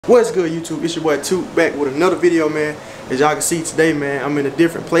What's good, YouTube? It's your boy Toot back with another video, man. As y'all can see today, man, I'm in a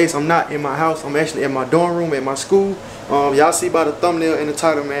different place. I'm not in my house. I'm actually in my dorm room at my school. Y'all see by the thumbnail and the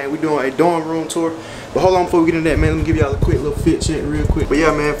title, man, we doing a dorm room tour. But hold on, before we get into that, man, let me give y'all a quick little fit check real quick. But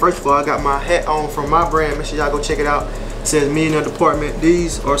yeah, man, first of all, I got my hat on from my brand. Make sure y'all go check it out. It says Millionaire Department.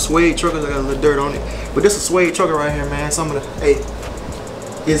 These are suede truckers. I got a little dirt on it. But this is a suede trucker right here, man. Some of the, hey,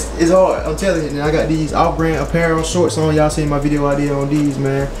 it's hard, I'm telling you. And I got these off-brand apparel shorts on. Y'all seen my video idea on these,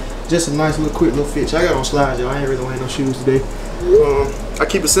 man. Just a nice little quick little fit. I got on slides, y'all. I ain't really wearing no shoes today. I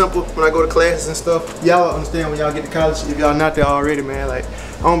keep it simple when I go to classes and stuff. Y'all understand when y'all get to college, if y'all not there already, man. Like,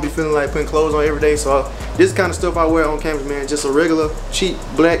 I don't be feeling like putting clothes on every day. So this is the kind of stuff I wear on campus, man. Just a regular, cheap,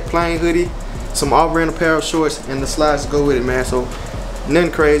 black, plain hoodie, some off-brand apparel shorts, and the slides to go with it, man. So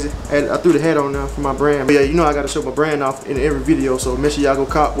nothing crazy. I threw the hat on now for my brand. But yeah, you know I gotta show my brand off in every video, so make sure y'all go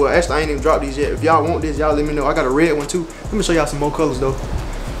cop. Well, actually, I ain't even dropped these yet. If y'all want this, y'all let me know. I got a red one too. Let me show y'all some more colors though.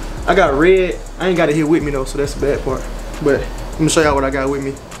 I got red. I ain't got it here with me though, so that's the bad part. But let me show y'all what I got with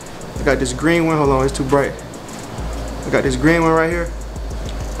me. I got this green one. Hold on, it's too bright. I got this green one right here.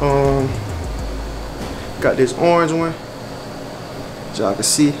 Got this orange one, as y'all can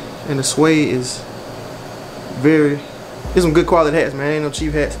see, and the suede is there's some good quality hats, man. Ain't no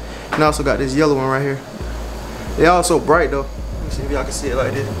cheap hats. And I also got this yellow one right here. They all so bright though. Let me see if y'all can see it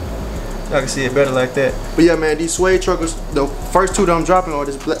like this. Y'all can see it better like that. But yeah, man, these suede truckers, the first two that I'm dropping are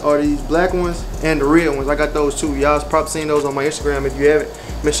these black ones and the red ones. I got those too. Y'all probably seen those on my Instagram. If you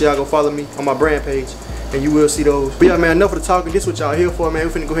haven't, make sure y'all go follow me on my brand page and you will see those. But yeah, man, enough of the talking. This is what y'all here for, man.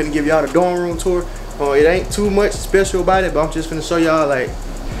 We finna go ahead and give y'all the dorm room tour. It ain't too much special about it, but I'm just finna show y'all, like,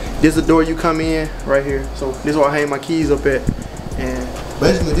 this is the door you come in right here. So this is where I hang my keys up at. And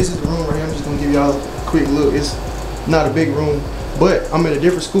basically this is the room right here. I'm just gonna give y'all a quick look. It's not a big room, but I'm in a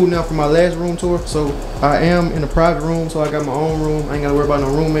different school now from my last room tour. So I am in a private room, so I got my own room. I ain't gotta worry about no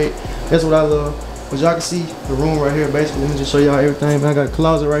roommate. That's what I love. But y'all can see the room right here. Basically, let me just show y'all everything. I got a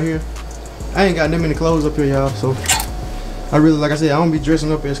closet right here. I ain't got that many clothes up here, y'all. So I really, like I said, I don't be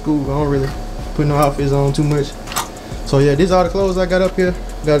dressing up at school. I don't really put no outfits on too much. So yeah, these are the clothes I got up here.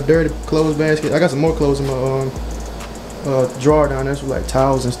 Got a dirty clothes basket. I got some more clothes in my drawer down there, so like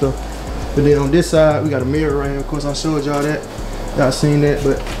towels and stuff. But then on this side, we got a mirror right here. Of course, I showed y'all that. Y'all seen that.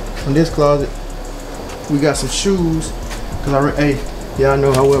 But in this closet, we got some shoes. Cause hey, y'all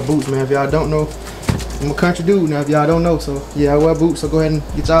know I wear boots, man. If y'all don't know, I'm a country dude now. If y'all don't know, so yeah, I wear boots. So go ahead and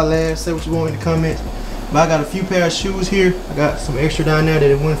get y'all last. Say what you want in the comments. But I got a few pair of shoes here. I got some extra down there that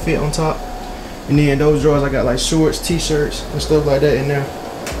it wouldn't fit on top. And then those drawers, I got like shorts, t-shirts, and stuff like that in there.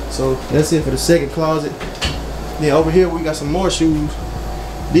 So that's it for the second closet. Then over here we got some more shoes.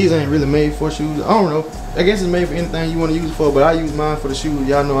 These ain't really made for shoes. I don't know. I guess it's made for anything you want to use it for, but I use mine for the shoes.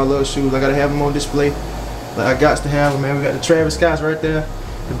 Y'all know I love shoes. I gotta have them on display. Like I got to have them, man. We got the Travis Scotts right there,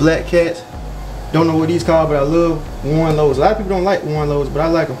 the Black Cats. Don't know what these called, but I love Warren Lows. A lot of people don't like Warren Lows, but I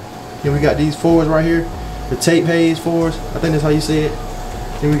like them. Then we got these fours right here, the Tape Haze fours. I think that's how you say it.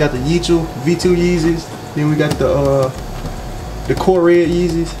 Then we got the Yeechu V2 Yeezys. Then we got the Core Red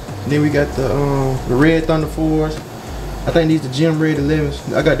Yeezys. Then we got the Red Thunder 4s. I think these the Gym Red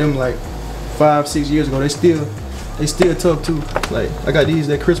 11s. I got them like 5-6 years ago. They still tough too. Like I got these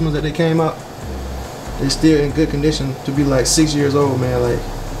that Christmas that they came out. They still in good condition to be like 6 years old, man. Like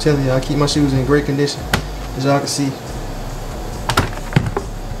I'm telling you, I keep my shoes in great condition, as y'all can see.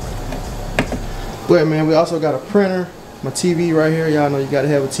 But man, we also got a printer. My TV right here, y'all know you gotta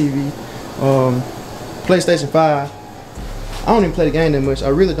have a TV. PlayStation 5. I don't even play the game that much. I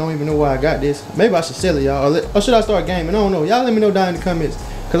really don't even know why I got this. Maybe I should sell it, y'all. Or should I start gaming? I don't know. Y'all let me know down in the comments.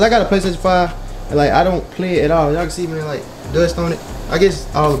 Cause I got a PlayStation 5 and like I don't play it at all. Y'all can see me like dust on it. I guess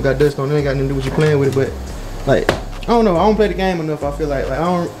all of them got dust on it. It ain't got nothing to do with you playing with it, but like I don't know. I don't play the game enough. I feel like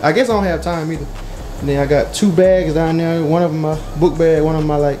I guess I don't have time either. And then I got 2 bags down there. One of them my book bag, one of them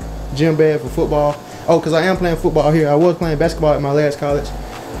my like gym bag for football. Oh, because I am playing football here. I was playing basketball at my last college.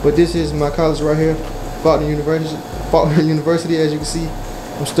 But this is my college right here, Faulkner University, as you can see.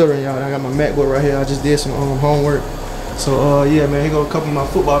 I'm stuttering, y'all. I got my MacBook right here. I just did some homework. So, yeah, man, here go a couple of my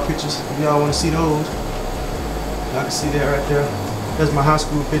football pictures. If y'all want to see those, y'all can see that right there. That's my high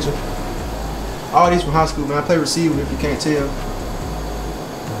school picture. All these from high school, man. I play receiver, if you can't tell.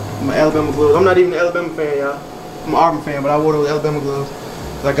 My Alabama gloves. I'm not even an Alabama fan, y'all. I'm an Auburn fan, but I wore those Alabama gloves.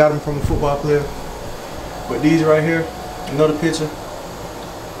 I got them from a football player. But these right here, another picture.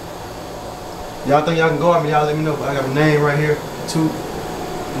 Y'all think y'all can go at me, y'all let me know. But I got a name right here, too.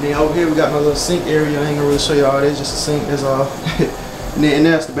 And then over here we got my little sink area. I ain't gonna really show y'all this, just a sink, that's all. and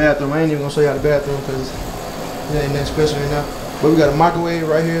that's the bathroom. I ain't even gonna show y'all the bathroom because there ain't nothing special in there. But we got a microwave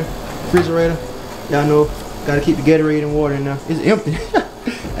right here, refrigerator. Y'all know, gotta keep the Gatorade and water in there. It's empty.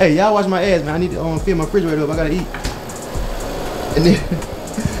 Hey, y'all watch my ass, man. I need to fill my refrigerator up. I gotta eat. And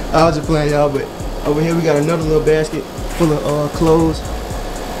then I was just playing, y'all, but over here we got another little basket full of clothes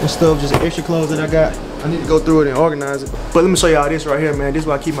and stuff, just extra clothes that I got. I need to go through it and organize it. But let me show y'all this right here, man. This is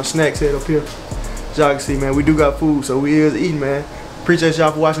why I keep my snacks head up here. As y'all can see, man, we do got food, so we is eating, man. Appreciate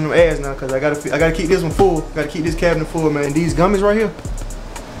y'all for watching them ads now, cause I gotta keep this one full. Gotta keep this cabinet full, man. These gummies right here.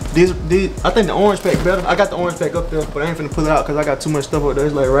 These I think the orange pack better. I got the orange pack up there, but I ain't finna pull it out cause I got too much stuff up there.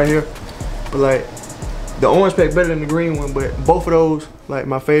 It's like right here. But like the orange pack better than the green one, but both of those like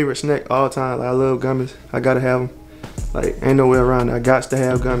my favorite snack all time. Like I love gummies. I gotta have them. Like ain't no way around it. I got to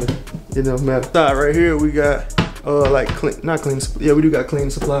have gummies. It doesn't matter. Side right here we got like we do got cleaning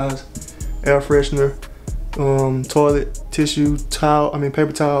supplies, air freshener, toilet tissue,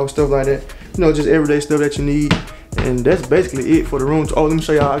 paper towel, stuff like that. You know, just everyday stuff that you need. And that's basically it for the room. Oh, let me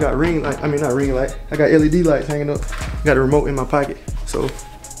show y'all. I got ring light. I mean, not ring light. I got LED lights hanging up. Got a remote in my pocket. So,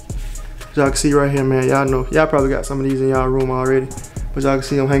 as y'all can see right here, man. Y'all know. Y'all probably got some of these in y'all room already. But y'all can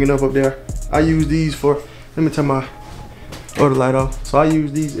see them hanging up there. I use these for, let me turn my other light off. So, I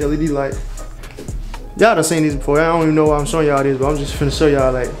use these LED lights. Y'all done seen these before. I don't even know why I'm showing y'all this, but I'm just finna show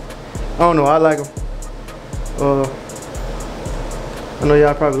y'all, like, I don't know. I like them. I know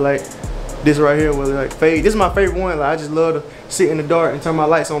y'all probably like this right here with like fade. This is my favorite one. Like I just love to sit in the dark and turn my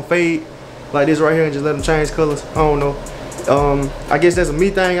lights on fade like this right here and just let them change colors. I don't know. I guess that's a me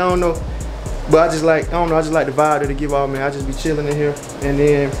thing. I don't know. But I just like, I don't know. I just like the vibe that they give off, man. I just be chilling in here, and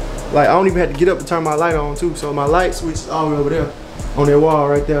then like I don't even have to get up to turn my light on too. So my light switch is all the way over there on that wall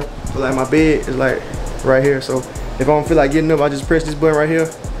right there. But like my bed is like right here. So if I don't feel like getting up, I just press this button right here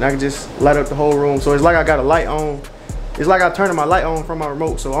and I can just light up the whole room. So it's like I got a light on. It's like I turned my light on from my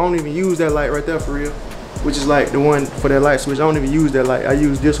remote, so I don't even use that light right there for real, which is like the one for that light switch. I don't even use that light. I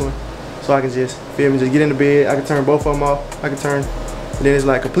use this one, so I can just, feel me, just get in the bed. I can turn both of them off. I can turn, and then it's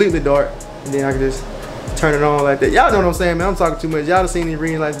like completely dark, and then I can just turn it on like that. Y'all know what I'm saying, man. I'm talking too much. Y'all done seen these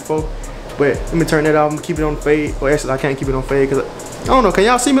ring lights before, but let me turn that off. I'm gonna keep it on fade. Well, actually, I can't keep it on fade because I don't know. Can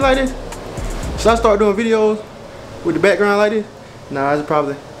y'all see me like this? Should I start doing videos with the background like this? Nah, it's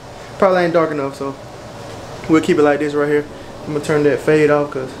probably ain't dark enough, so we'll keep it like this right here. I'm gonna turn that fade off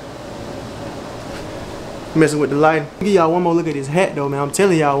because messing with the lighting. Give y'all one more look at this hat though, man. I'm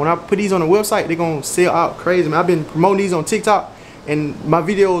telling y'all, when I put these on the website, they're gonna sell out crazy, man. I've been promoting these on TikTok and my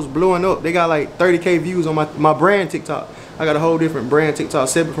videos blowing up. They got like 30K views on my brand TikTok. I got a whole different brand TikTok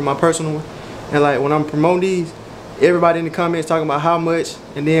separate from my personal one. And like when I'm promoting these, everybody in the comments talking about how much,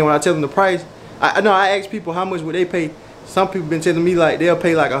 and then when I tell them the price, I ask people how much would they pay. Some people been telling me like they'll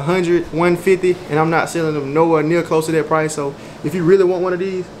pay like 100, 150, and I'm not selling them nowhere near close to that price. So if you really want one of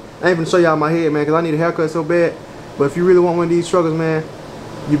these, I ain't gonna show y'all my head, man, because I need a haircut so bad. But if you really want one of these truckers, man,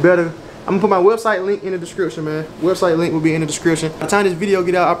 you better. I'm gonna put my website link in the description, man. Website link will be in the description. By the time this video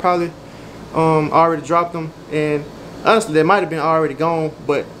get out, I probably already dropped them, and honestly, they might have been already gone.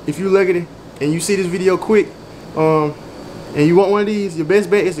 But if you look at it and you see this video quick, and you want one of these, your best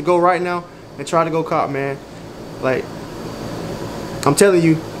bet is to go right now and try to go cop, man. Like, I'm telling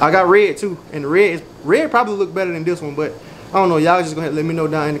you, I got red too, and red probably look better than this one, but I don't know. Y'all just gonna have to let me know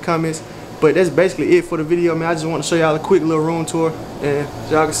down in the comments. But that's basically it for the video, man. I just want to show y'all a quick little room tour, and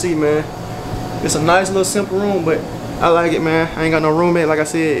as y'all can see, man, it's a nice little simple room, but I like it, man. I ain't got no roommate, like I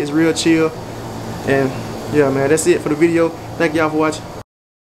said. It's real chill, and yeah, man, that's it for the video. Thank y'all for watching.